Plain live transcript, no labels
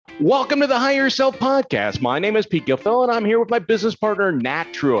Welcome to the Hire Yourself podcast. My name is Pete Gilfil, and I'm here with my business partner, Nat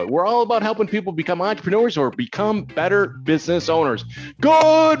Truitt. We're all about helping people become entrepreneurs or become better business owners.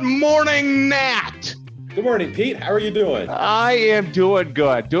 Good morning, Nat. Good morning, Pete. How are you doing? I am doing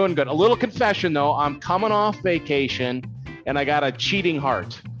good. A little confession, though. I'm coming off vacation, and I got a cheating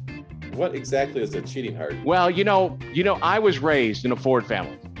heart. What exactly is a cheating heart? Well, I was raised in a Ford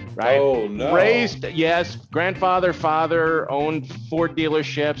family. Right? Oh, no. Raised, yes. Grandfather, father owned Ford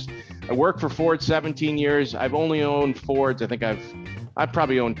dealerships. I worked for Ford 17 years. I've only owned Fords. I think I've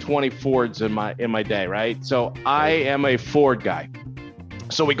probably owned 20 Fords in my day, right? So I am a Ford guy.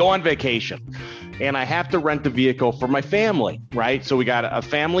 So we go on vacation and I have to rent a vehicle for my family, right? So we got a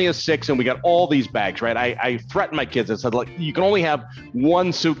family of 6 and we got all these bags, right? I threatened my kids. I said, look, you can only have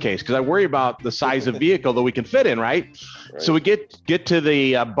one suitcase because I worry about the size of vehicle that we can fit in, right? So we get to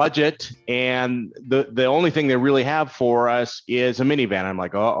the budget, and the only thing they really have for us is a minivan. I'm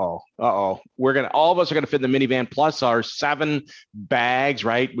like, all of us are gonna fit in the minivan plus our 7 bags,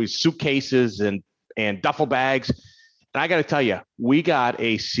 right? With suitcases and duffel bags. And I got to tell you, we got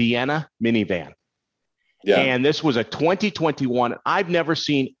a Sienna minivan. Yeah. And this was a 2021. I've never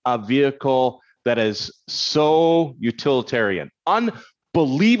seen a vehicle that is so utilitarian.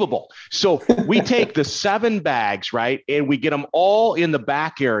 Unbelievable. So we take the 7 bags, right? And we get them all in the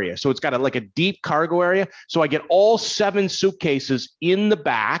back area. So it's got like a deep cargo area. So I get all 7 suitcases in the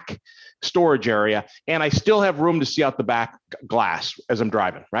back storage area. And I still have room to see out the back glass as I'm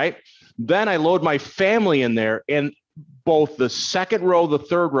driving, right? Then I load my family in there, and both the second row, the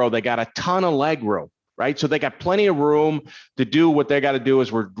third row, they got a ton of leg room, right? So they got plenty of room to do what they got to do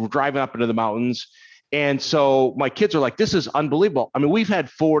as we're driving up into the mountains. And so my kids are like, this is unbelievable. I mean, we've had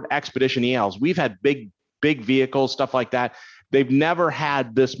Ford Expedition ELs. We've had big vehicles, stuff like that. They've never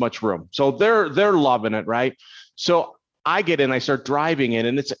had this much room. So they're loving it, right? So I get in, I start driving it,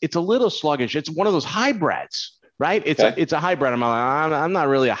 and it's a little sluggish. It's one of those hybrids, right? It's a hybrid. I'm not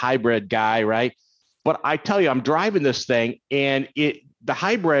really a hybrid guy, right? But I tell you, I'm driving this thing, and the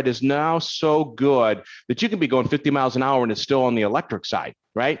hybrid is now so good that you can be going 50 miles an hour and it's still on the electric side,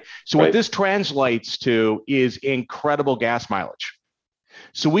 right? So what this translates to is incredible gas mileage.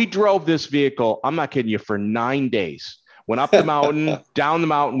 So we drove this vehicle, I'm not kidding you, for 9 days. Went up the mountain, down the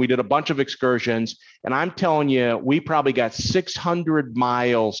mountain. We did a bunch of excursions. And I'm telling you, we probably got 600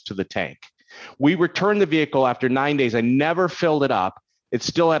 miles to the tank. We returned the vehicle after 9 days. I never filled it up. It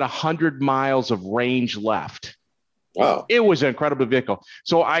still had 100 miles of range left. Wow. It was an incredible vehicle.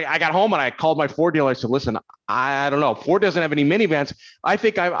 So I got home and I called my Ford dealer. I said, listen, I don't know. Ford doesn't have any minivans. I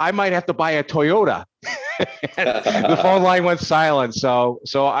think I might have to buy a Toyota. The phone line went silent. So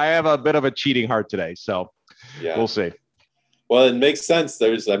I have a bit of a cheating heart today. So We'll see. Well, it makes sense.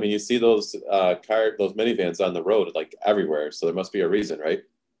 You see those those minivans on the road like everywhere. So there must be a reason, right?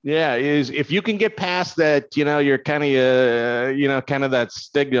 Yeah, if you can get past that, you're kind of, kind of that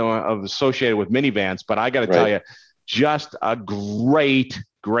stigma of associated with minivans. But I got to tell you, just a great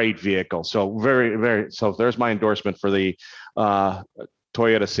vehicle. So very, very. So there's my endorsement for the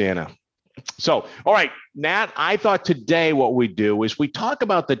Toyota Sienna. So, all right, Nat, I thought today what we do is we talk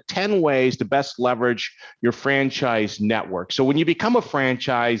about the 10 ways to best leverage your franchise network. So when you become a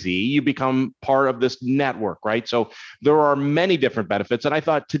franchisee, you become part of this network, right? So there are many different benefits. And I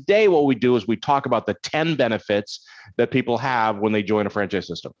thought today what we do is we talk about the 10 benefits that people have when they join a franchise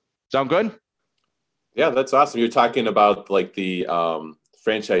system. Sound good? Yeah, that's awesome. You're talking about like the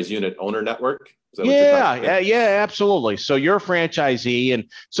franchise unit owner network? Yeah, absolutely. So you're a franchisee, and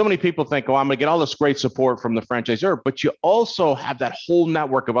so many people think, oh, I'm going to get all this great support from the franchisor, but you also have that whole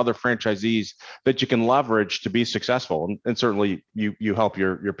network of other franchisees that you can leverage to be successful. And certainly you help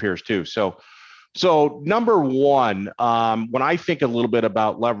your peers too. So number one, when I think a little bit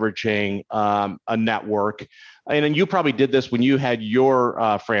about leveraging a network, and then you probably did this when you had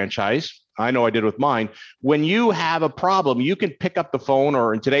your franchise. I know I did with mine. When you have a problem, you can pick up the phone,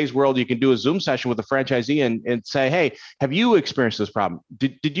 or in today's world, you can do a Zoom session with a franchisee and say, hey, have you experienced this problem?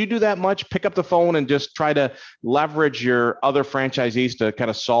 Did you do that much? Pick up the phone and just try to leverage your other franchisees to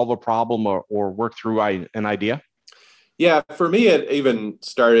kind of solve a problem or work through an idea? Yeah, for me, it even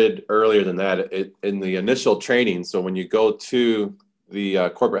started earlier than that. In the initial training. So when you go to the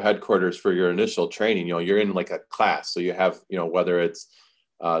corporate headquarters for your initial training, you're in like a class. So you have, whether it's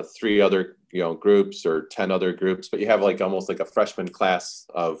 3 other, groups or 10 other groups, but you have like almost like a freshman class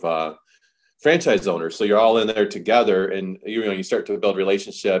of franchise owners. So you're all in there together, and you start to build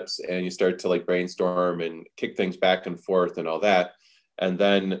relationships, and you start to like brainstorm and kick things back and forth and all that. And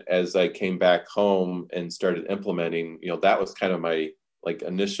then as I came back home and started implementing, that was kind of my like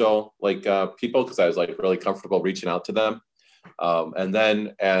initial people, because I was like really comfortable reaching out to them. And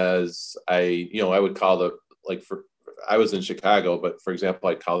then as I would call I was in Chicago, but for example,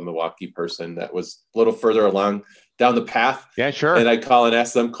 I'd call a Milwaukee person that was a little further along down the path. Yeah, sure. And I'd call and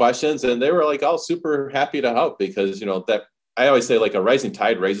ask them questions, and they were like all super happy to help because, that I always say like a rising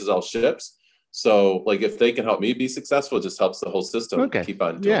tide raises all ships. So like if they can help me be successful, it just helps the whole system keep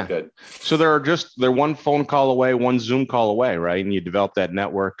on doing good. So they're one phone call away, one Zoom call away, right? And you develop that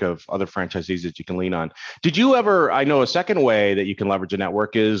network of other franchisees that you can lean on. Did you ever, I know a second way that you can leverage a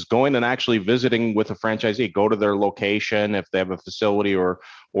network is going and actually visiting with a franchisee, go to their location if they have a facility or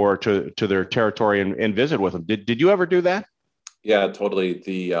to their territory and visit with them. Did you ever do that? Yeah, totally.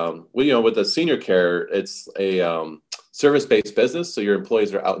 With the senior care, it's a service-based business. So your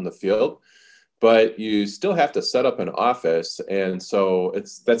employees are out in the field, but you still have to set up an office. And so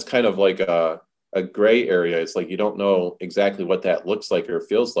that's kind of like a gray area. It's like you don't know exactly what that looks like or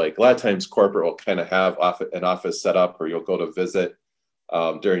feels like. A lot of times corporate will kind of have an office set up, or you'll go to visit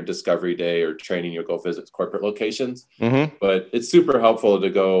during discovery day or training, you'll go visit corporate locations. Mm-hmm. But it's super helpful to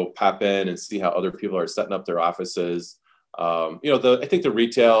go pop in and see how other people are setting up their offices. I think the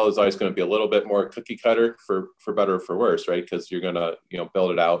retail is always going to be a little bit more cookie cutter for better or for worse, right? Because you're going to, build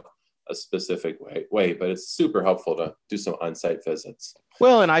it out a specific way, but it's super helpful to do some on-site visits.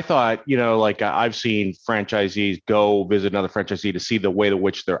 Well, and I thought, I've seen franchisees go visit another franchisee to see the way in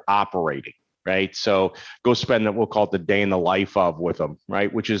which they're operating, right? So go spend we'll call it the day in the life of with them,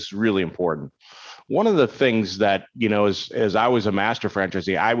 right? Which is really important. One of the things that, as I was a master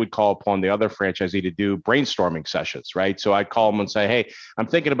franchisee, I would call upon the other franchisee to do brainstorming sessions, right? So I'd call them and say, hey, I'm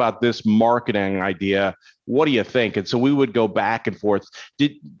thinking about this marketing idea. What do you think? And so we would go back and forth.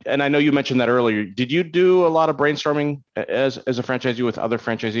 And I know you mentioned that earlier. Did you do a lot of brainstorming as a franchisee with other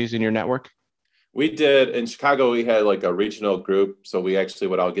franchisees in your network? We did. In Chicago, we had like a regional group. So we actually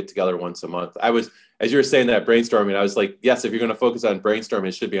would all get together once a month. As you were saying that brainstorming, I was like, yes, if you're going to focus on brainstorming,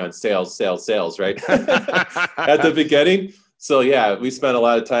 it should be on sales, right? At the beginning. So yeah, we spent a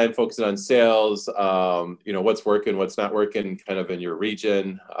lot of time focusing on sales, what's working, what's not working kind of in your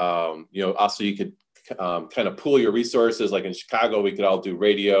region. Also you could kind of pool your resources. Like in Chicago, we could all do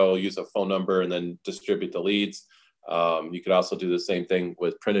radio, use a phone number, and then distribute the leads. You could also do the same thing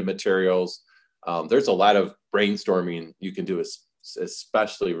with printed materials. There's a lot of brainstorming you can do,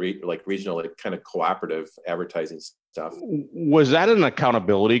 especially regional, like kind of cooperative advertising stuff. Was that an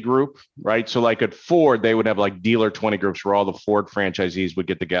accountability group, right? So like at Ford, they would have like dealer 20 groups where all the Ford franchisees would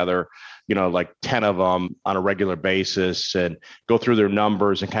get together, like 10 of them on a regular basis and go through their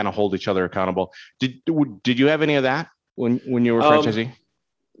numbers and kind of hold each other accountable. Did you have any of that when you were a franchisee?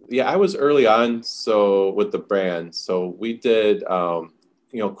 Yeah, I was early on. So with the brand, so we did,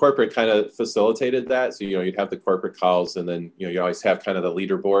 corporate kind of facilitated that. So, you'd have the corporate calls and then, you always have kind of the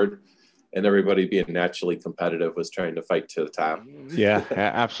leaderboard, and everybody being naturally competitive was trying to fight to the top. Yeah,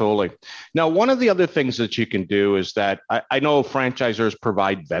 absolutely. Now, one of the other things that you can do is that I know franchisors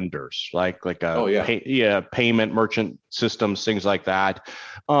provide vendors like payment merchant systems, things like that.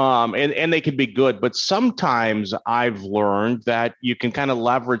 And they can be good, but sometimes I've learned that you can kind of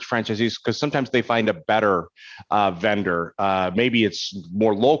leverage franchisees because sometimes they find a better vendor. Maybe it's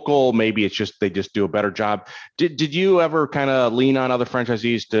more local, maybe it's just they just do a better job. Did you ever kind of lean on other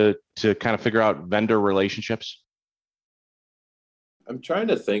franchisees to kind of figure out vendor relationships? I'm trying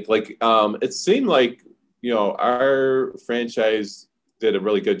to think. It seemed like our franchise did a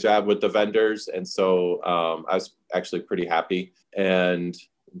really good job with the vendors, and so I was actually pretty happy.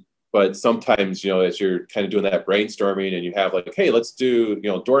 But sometimes as you're kind of doing that brainstorming and you have like, hey, let's do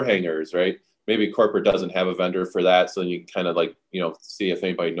door hangers, right? Maybe corporate doesn't have a vendor for that, so you can kind of see if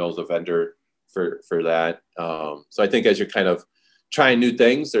anybody knows a vendor for that. So I think as you're kind of trying new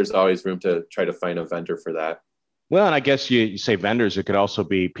things, there's always room to try to find a vendor for that. Well, and I guess you say vendors, it could also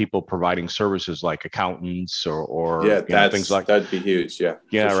be people providing services like accountants or things like that'd be huge. Yeah.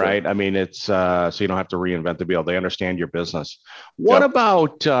 Yeah. Right. Sure. I mean, it's so you don't have to reinvent the wheel. They understand your business. What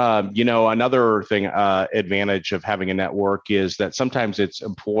about, another thing, advantage of having a network is that sometimes it's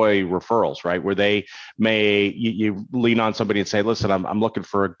employee referrals, right? Where they you lean on somebody and say, listen, I'm looking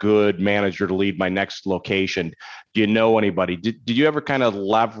for a good manager to lead my next location. Do you know anybody? Did you ever kind of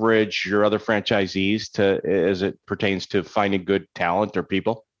leverage your other franchisees as it pertains to finding good talent or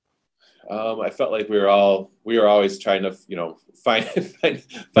people? I felt like we were always trying to, find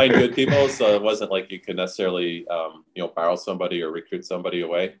good people. So it wasn't like you could necessarily, borrow somebody or recruit somebody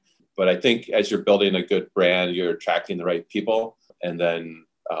away. But I think as you're building a good brand, you're attracting the right people. And then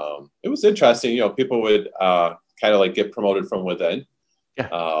it was interesting, people would kind of like get promoted from within.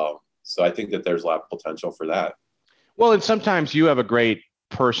 Yeah. So I think that there's a lot of potential for that. Well, and sometimes you have a great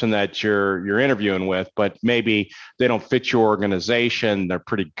person that you're interviewing with, but maybe they don't fit your organization. They're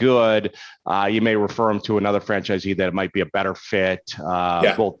pretty good. You may refer them to another franchisee that might be a better fit,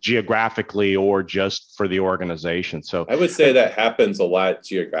 both geographically or just for the organization. So I would say that happens a lot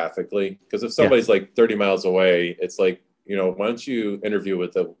geographically, because if somebody's like 30 miles away, it's like, why don't you interview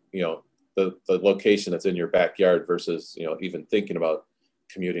with the location that's in your backyard versus, even thinking about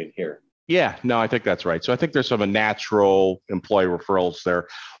commuting here. Yeah, no, I think that's right. So I think there's some natural employee referrals there.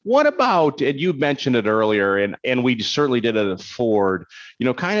 What about, and you mentioned it earlier, and we certainly did it at Ford,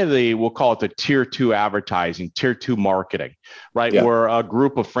 kind of we'll call it the tier 2 advertising, tier 2 marketing, right? Yeah. Where a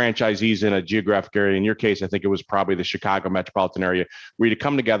group of franchisees in a geographic area, in your case, I think it was probably the Chicago metropolitan area, where you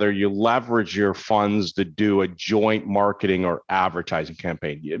come together, you leverage your funds to do a joint marketing or advertising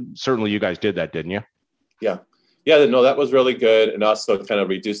campaign. Certainly you guys did that, didn't you? Yeah. Yeah, no, that was really good, and also kind of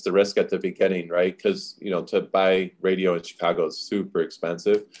reduced the risk at the beginning, right? Because to buy radio in Chicago is super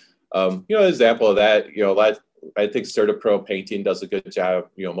expensive. An example of that, I think CertaPro Painting does a good job.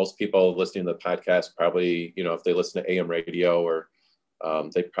 Most people listening to the podcast probably, if they listen to AM radio or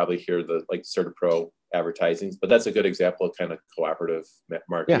they probably hear the CertaPro advertisings. But that's a good example of kind of cooperative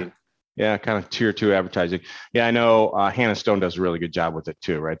marketing. Yeah. Yeah, kind of tier 2 advertising. Yeah, I know Hannah Stone does a really good job with it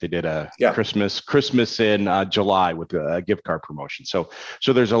too, right? They did a Christmas in July with a gift card promotion. So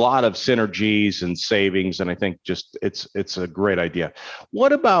there's a lot of synergies and savings, and I think just it's a great idea.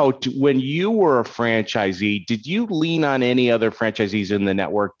 What about when you were a franchisee? Did you lean on any other franchisees in the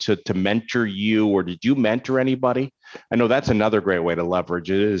network to mentor you, or did you mentor anybody? I know that's another great way to leverage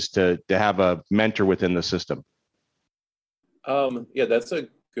it, is to have a mentor within the system. Yeah, that's a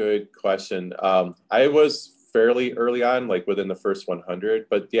good question. I was fairly early on, within the first 100,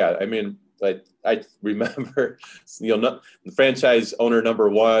 but yeah, I mean, I remember, the franchise owner number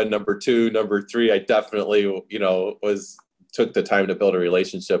 1, number 2, number 3. I definitely, took the time to build a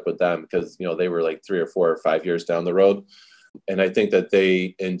relationship with them because, they were 3 or 4 or 5 years down the road. And I think that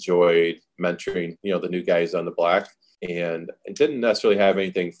they enjoyed mentoring, the new guys on the block, and it didn't necessarily have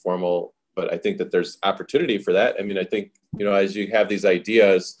anything formal, but I think that there's opportunity for that. I mean, I think, as you have these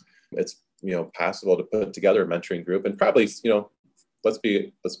ideas, it's, possible to put together a mentoring group, and probably, let's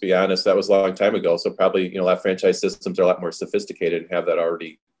be honest, that was a long time ago. So probably, a lot of franchise systems are a lot more sophisticated and have that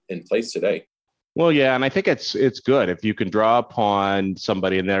already in place today. Well, yeah, and I think it's good if you can draw upon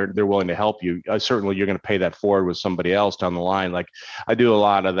somebody and they're willing to help you. Certainly, you're going to pay that forward with somebody else down the line. Like I do a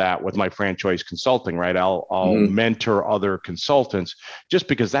lot of that with my franchise consulting, right? I'll mentor other consultants just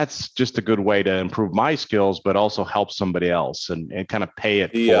because that's just a good way to improve my skills, but also help somebody else and kind of pay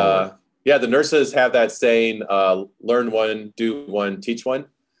it forward. Yeah, the nurses have that saying, learn one, do one, teach one.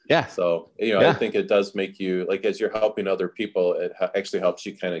 Yeah. So, I think it does make you, as you're helping other people, it actually helps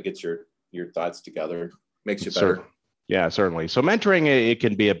you kind of get your thoughts together, makes you better. Yeah, certainly. So mentoring, it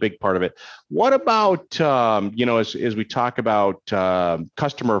can be a big part of it. What about, as we talk about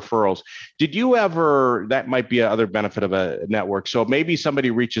customer referrals, did you ever, that might be another benefit of a network. So maybe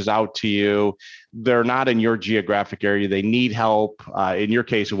somebody reaches out to you, they're not in your geographic area, they need help. In your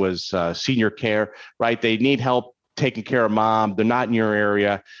case, it was senior care, right? They need help taking care of mom, they're not in your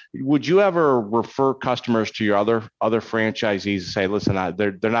area. Would you ever refer customers to your other franchisees and say, listen,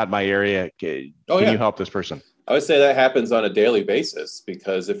 they're not in my area. Can you help this person? I would say that happens on a daily basis,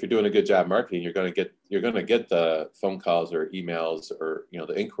 because if you're doing a good job marketing, you're going to get the phone calls or emails or,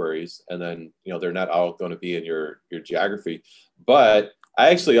 the inquiries, and then, they're not all going to be in your geography. But I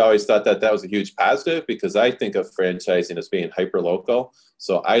actually always thought that was a huge positive, because I think of franchising as being hyper local.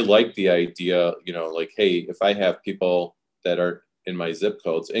 So I like the idea, hey, if I have people that are in my zip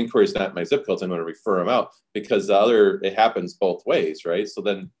codes, inquiries not my zip codes, I'm going to refer them out, because it happens both ways, right? So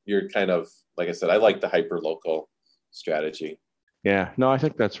then you're kind of, like I said, I like the hyper local strategy. Yeah, no, I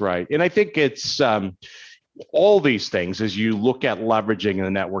think that's right. And I think it's all these things, as you look at leveraging the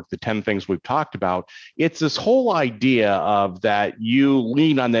network, the 10 things we've talked about, it's this whole idea of that you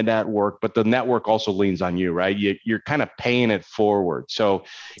lean on the network, but the network also leans on you, right? You're kind of paying it forward. So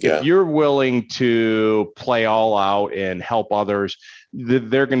if you're willing to play all out and help others,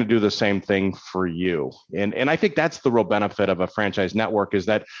 they're going to do the same thing for you. And I think that's the real benefit of a franchise network, is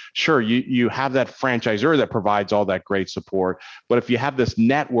that, sure, you have that franchisor that provides all that great support, but if you have this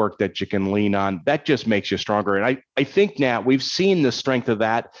network that you can lean on, that just makes you stronger. And I think, Nat, we've seen the strength of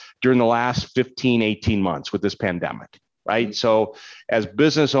that during the last 15, 18 months with this pandemic, right? Mm-hmm. So as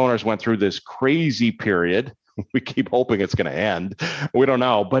business owners went through this crazy period, we keep hoping it's going to end. We don't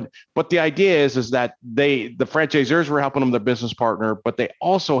know. But the idea is that the franchisors were helping them, their business partner, but they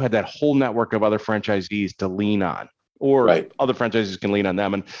also had that whole network of other franchisees to lean on. or Right. other franchises can lean on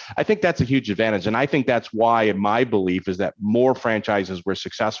them. And I think that's a huge advantage. And I think that's why, in my belief, is that more franchises were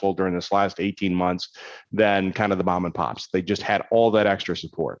successful during this last 18 months than kind of the mom and pops. They just had all that extra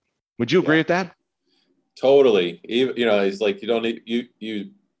support. Would you agree with that? Totally. Even, it's like you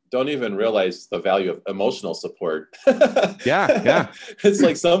don't even realize the value of emotional support. Yeah. It's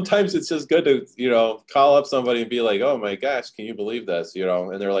like sometimes it's just good to, call up somebody and be like, oh my gosh, can you believe this?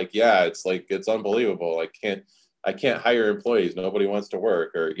 And they're like, yeah, it's unbelievable. I can't hire employees. Nobody wants to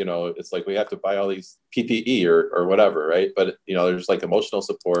work, or, it's like we have to buy all these PPE or whatever. Right. But, there's like emotional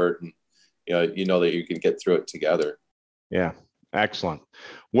support, and, that you can get through it together. Yeah. Excellent.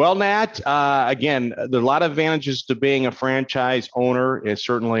 Well, Nat, again, there are a lot of advantages to being a franchise owner, is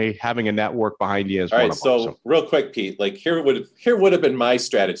certainly having a network behind you is all one right. of them. So real quick, Pete, like here would have been my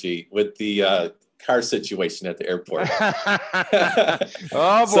strategy with the car situation at the airport.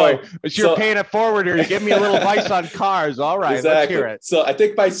 Oh boy. You're paying it forward here. You give me a little advice on cars. All right. Exactly. Let's hear it. So I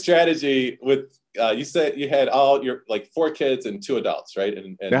think my strategy with, you said you had all your like 4 kids and 2 adults, right?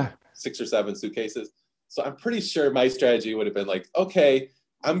 And 6 or 7 suitcases. So I'm pretty sure my strategy would have been like, okay,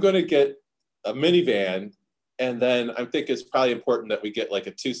 I'm going to get a minivan. And then I think it's probably important that we get like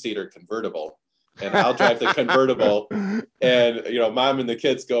a 2-seater convertible. And I'll drive the convertible, and mom and the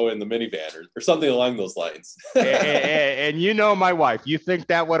kids go in the minivan or something along those lines. and my wife, you think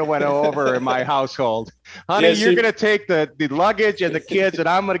that would have went over in my household, honey? Yeah, you're going to take the luggage and the kids, and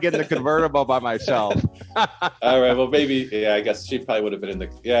I'm going to get in the convertible by myself. All right, well, maybe, I guess she probably would have been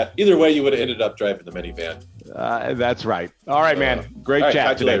either way, you would have ended up driving the minivan. That's right. All right, man. Great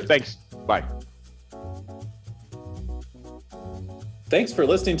chat today. Thanks. Bye. Thanks for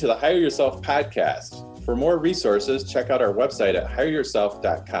listening to the Hire Yourself podcast. For more resources, check out our website at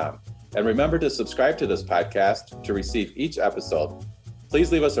hireyourself.com. And remember to subscribe to this podcast to receive each episode.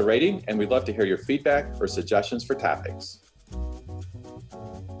 Please leave us a rating, and we'd love to hear your feedback or suggestions for topics.